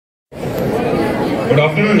Good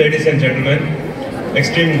afternoon, ladies and gentlemen,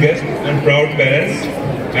 esteemed guests and proud parents,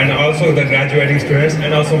 and also the graduating students,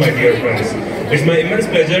 and also my dear friends. It's my immense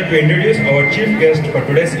pleasure to introduce our chief guest for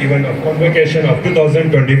today's event of convocation of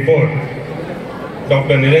 2024,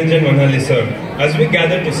 Dr. Niranjan Vanalli sir. As we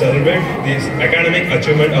gather to celebrate this academic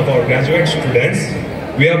achievement of our graduate students,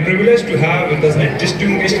 we are privileged to have with us a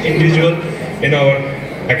distinguished individual in our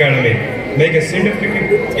academy, make a significant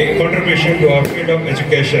contribution to our field of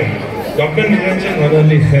education. Dr. Niranjan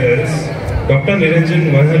Vanalli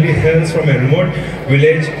hails from a remote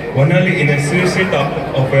village, Vanalli, in a city of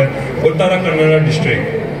Uttara Kannada district.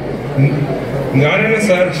 Niranjan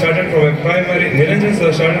sir started from a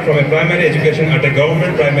primary education at a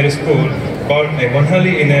government primary school called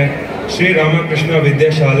Vanalli in a Sri Ramakrishna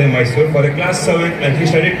Vidya Shale, Mysore for a class 7, and he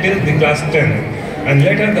studied till the class 10. And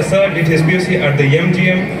later the sir did his PUC at the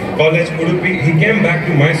MGM College, Udupi. He came back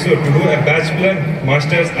to Mysore to do a bachelor,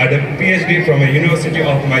 masters and a PhD from a University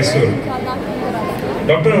of Mysore.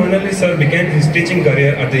 Dr. Vanalli sir began his teaching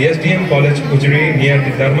career at the SDM College, Ujjuri near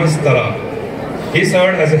the Dharmasthala. He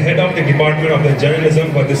served as the head of the Department of the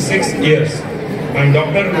Journalism for the 6 years. And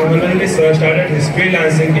Dr. Mulbagal sir started his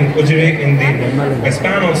freelancing in Ujjuri. In the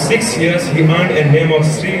span of 6 years, he earned a name of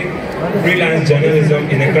Sri Freelance Journalism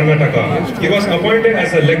in Karnataka. He was appointed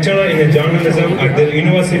as a lecturer in journalism at the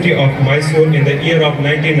University of Mysore in the year of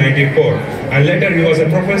 1994. And later he was a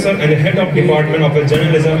professor and a head of Department of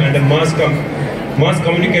Journalism and Mass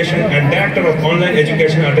Communication and Director of Online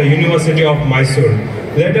Education at the University of Mysore.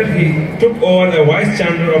 Later he took over the Vice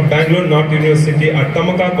Chancellor of Bangalore North University at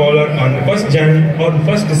Tamaka Kolar on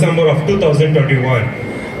 1st December of 2021.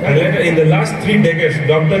 And later, in the last 3 decades,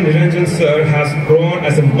 Dr. Niranjan sir has grown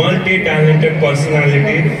as a multi-talented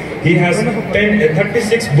personality. He has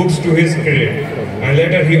 36 books to his credit. And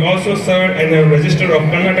later, he also served in a register of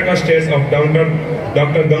Karnataka States of Dr.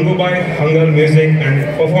 Gangubai Hangal Music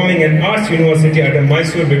and performing in Arts University at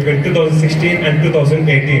Mysore between 2016 and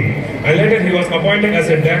 2018. And later, he was appointed as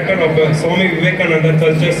a director of the Swami Vivekananda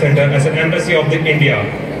Culture Center as an embassy of the India,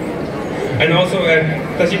 and also at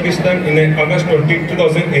Tajikistan in August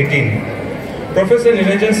 2018. Professor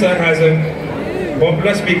Niranjan sir has a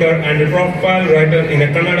popular speaker and a profile writer in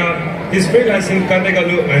Kannada. His freelancing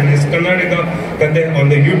Kathegalu and his Kannadiga Kathe on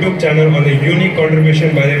the YouTube channel on a unique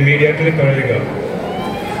contribution by the media to the Kannadiga.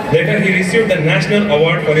 Later he received the National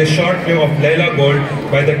Award for his short film of Laila Gold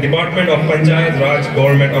by the Department of Panchayat Raj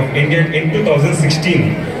Government of India in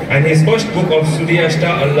 2016. And his first book of Sudhyashta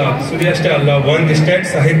Allah won the State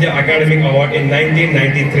Sahitya Academic Award in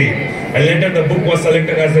 1993. And later the book was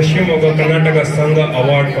selected as the Shimoga Karnataka Sangha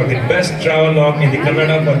Award for the Best Travelogue in the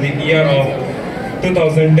Kannada for the year of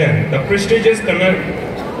 2010. The prestigious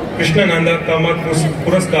Krishnananda Kamath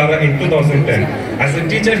Puraskara in 2010. As a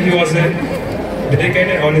teacher, he was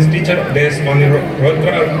dedicated on his teacher days on the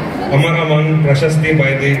Rodra Amaraman Prashasti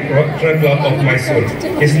by the Rodra Club of Mysore.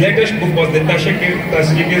 His latest book was the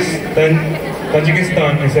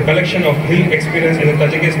Tajikistan is a collection of his experience in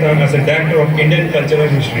Tajikistan as a director of Indian cultural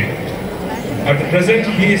history. At the present,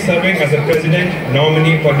 he is serving as a president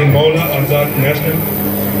nominee for the Maula Azad National.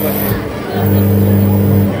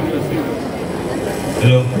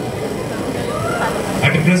 Hello.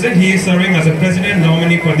 At present, he is serving as a president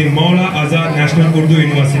nominee for the Maula Azad National Urdu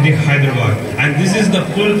University, Hyderabad. And this is the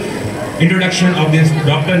full introduction of this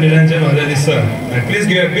Dr. Niranjan Vanalli sir. And please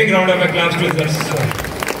give a big round of applause to this sir.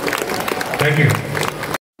 Thank you.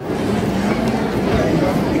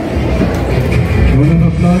 Round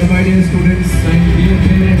of applause, my dear students and dear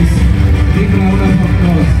parents. Big round of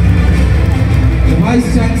applause. The Vice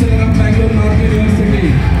Chancellor of Bangalore North University,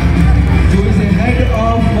 who is the head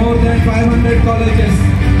of more than 500 colleges.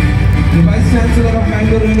 The Vice Chancellor of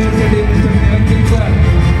Bangalore University, Mr. Niranjan sir,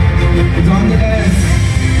 is on the dais.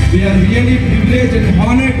 We are really privileged and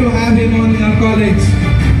honored to have him on our college.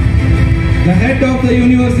 The head of the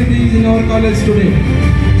university is in our college today.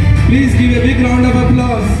 Please give a big round of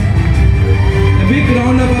applause. A big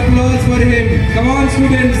round of applause for him. Come on,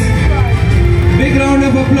 students. Big round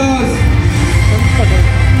of applause.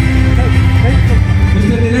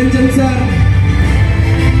 Mr. Niranjan sir,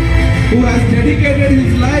 who has dedicated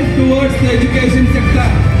his life towards the education sector.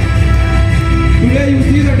 Today you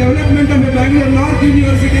see the development of the Bangalore North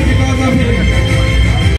University because of him.